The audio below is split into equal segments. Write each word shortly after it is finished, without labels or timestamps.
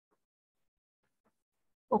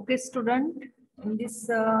Okay, student, in this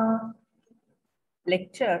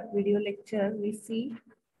video lecture, we see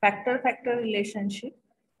factor-factor relationship.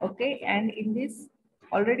 Okay, and in this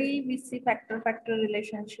already we see factor-factor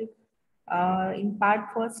relationship. In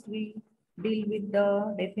part first, we deal with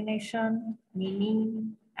the definition,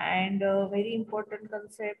 meaning, and very important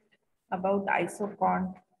concept about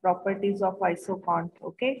isocont, properties of isocont.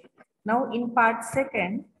 Okay, now in part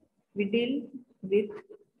second, we deal with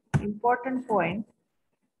important point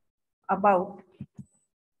about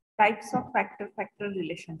types of factor-factor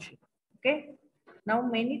relationship. Okay. Now,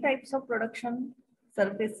 many types of production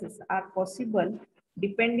surfaces are possible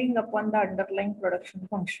depending upon the underlying production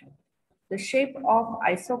function. The shape of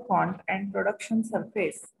isocont and production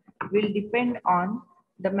surface will depend on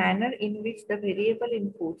the manner in which the variable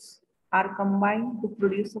inputs are combined to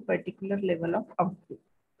produce a particular level of output.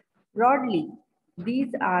 Broadly, these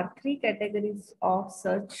are three categories of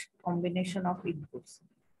such combination of inputs.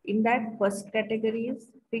 In that, first category is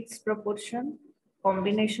fixed proportion,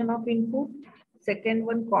 combination of input. Second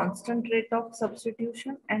one, constant rate of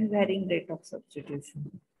substitution and varying rate of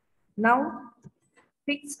substitution. Now,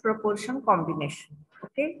 fixed proportion combination.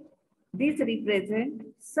 Okay. These represent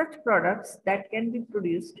such products that can be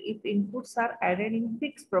produced if inputs are added in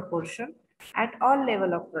fixed proportion at all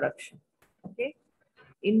level of production. Okay.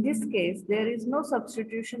 In this case, there is no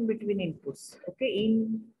substitution between inputs. Okay,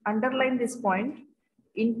 underline this point.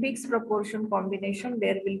 In fixed proportion combination,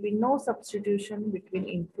 there will be no substitution between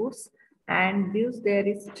inputs, and thus there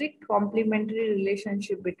is strict complementary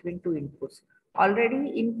relationship between two inputs.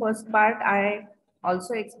 Already in first part, I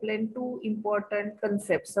also explained two important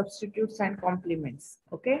concepts, substitutes and complements.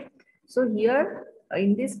 Okay, so here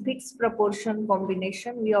in this fixed proportion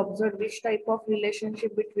combination, we observe which type of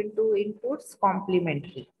relationship between two inputs,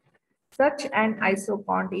 complementary. Such an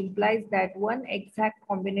isocont implies that one exact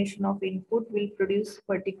combination of input will produce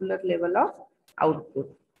particular level of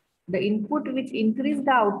output. The input which increase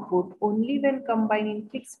the output only when combined in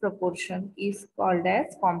fixed proportion is called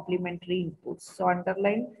as complementary inputs. So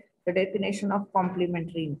underline the definition of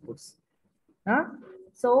complementary inputs.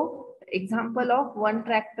 So example of one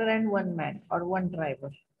tractor and one man or one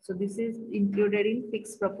driver. So this is included in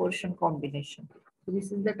fixed proportion combination. So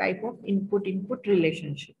this is the type of input-input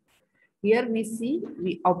relationship. Here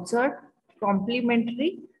we observe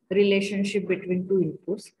complementary relationship between two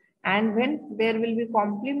inputs. And when there will be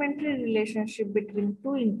complementary relationship between two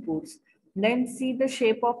inputs, then see the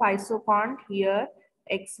shape of isocont here,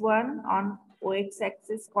 x1 on OX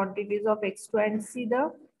axis, quantities of x2, and see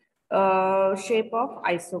the shape of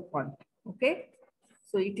isocont. Okay,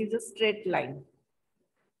 so it is a straight line,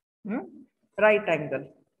 right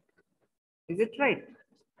angle. Is it right?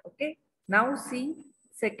 Okay, now see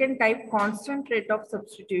second type, constant rate of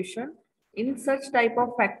substitution. In such type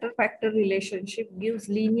of factor-factor relationship gives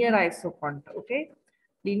linear isocont. Okay,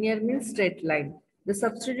 linear means straight line. The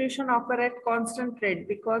substitution occur at constant rate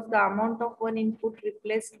because the amount of one input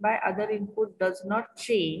replaced by other input does not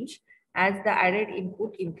change as the added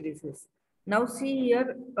input increases. Now see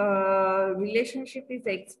here, relationship is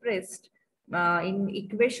expressed in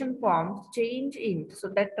equation form, change in. So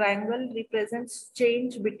that triangle represents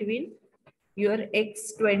change between your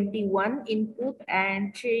x21 input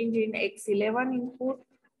and change in x11 input,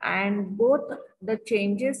 and both the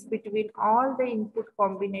changes between all the input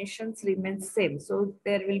combinations remain same. So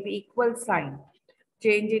there will be equal sign.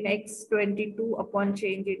 Change in x22 upon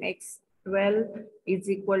change in x12 is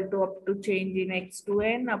equal to up to change in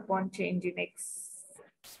x2n upon change in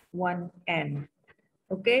x1n.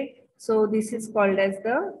 Okay, so this is called as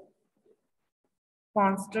the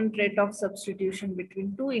constant rate of substitution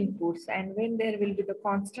between two inputs. And when there will be the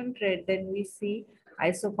constant rate, then we see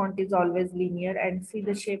isocont is always linear, and see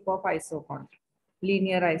the shape of isocont,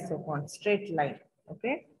 linear isocont, straight line.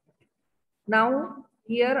 Okay. Now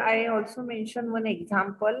here I also mention one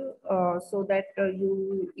example so that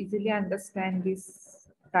you easily understand this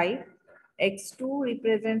type. X2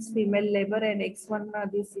 represents female labor and X1,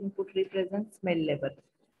 this input represents male labor.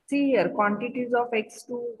 See here, quantities of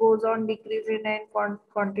X2 goes on decreasing and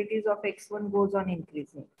quantities of X1 goes on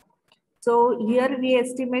increasing. So here we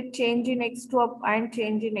estimate change in X2 and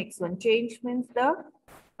change in X1. Change means the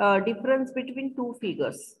difference between two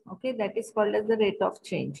figures. Okay, that is called as the rate of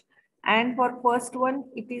change. And for first one,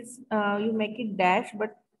 it is you make it dash,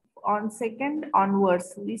 but on second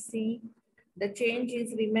onwards, we see the change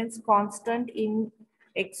remains constant in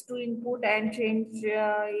X2 input, and change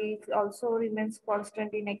is also remains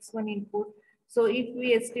constant in X1 input. So if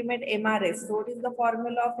we estimate MRS, so what is the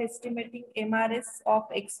formula of estimating MRS of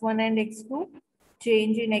X1 and X2?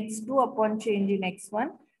 Change in X2 upon change in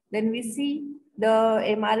X1. Then we see the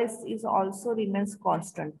MRS is also remains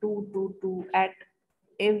constant, 2, 2, 2 at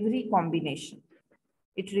every combination.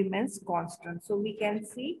 It remains constant. So we can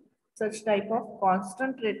see such type of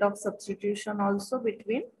constant rate of substitution also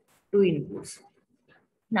between two inputs.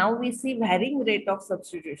 Now we see varying rate of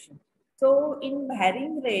substitution. So in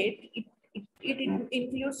varying rate, it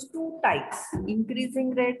includes two types,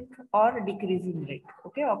 increasing rate or decreasing rate,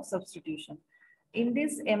 okay, of substitution. In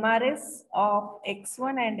this, MRS of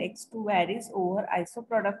X1 and X2 varies over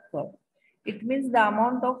isoproduct curve. It means the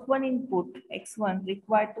amount of one input, X1,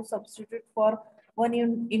 required to substitute for one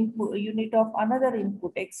unit of another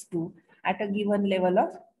input, X2, at a given level of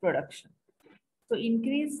production. So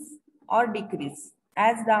increase or decrease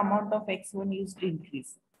as the amount of X1 used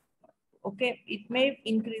increase. Okay, it may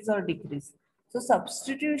increase or decrease. So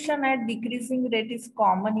substitution at decreasing rate is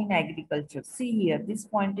common in agriculture. See here, this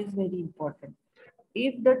point is very important.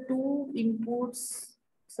 If the two inputs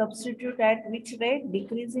substitute at which rate?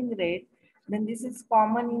 Decreasing rate, then this is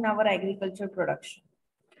common in our agriculture production.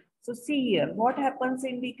 So see here, what happens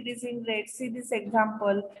in decreasing rate? See this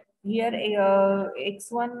example. Here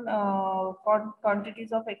X1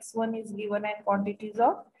 quantities of X1 is given and quantities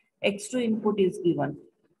of X2 input is given.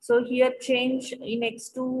 So here change in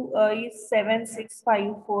X2 is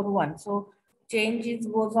 76541. So change is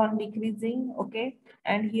goes on decreasing, okay,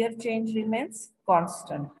 and here change remains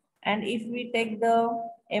constant. And if we take the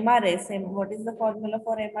MRS, and what is the formula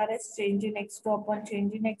for MRS? Change in X2 upon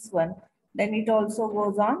change in X1, then it also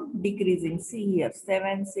goes on decreasing. See here,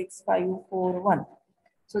 76541.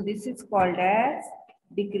 So this is called as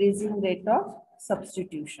decreasing rate of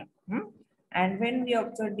substitution. And when we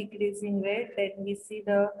observe decreasing rate, then we see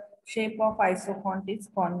the shape of isofont is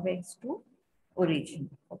convex to origin.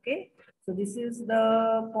 Okay. So this is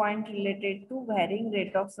the point related to varying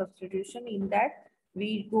rate of substitution. In that,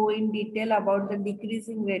 we go in detail about the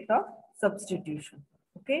decreasing rate of substitution.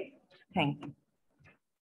 Okay. Thank you.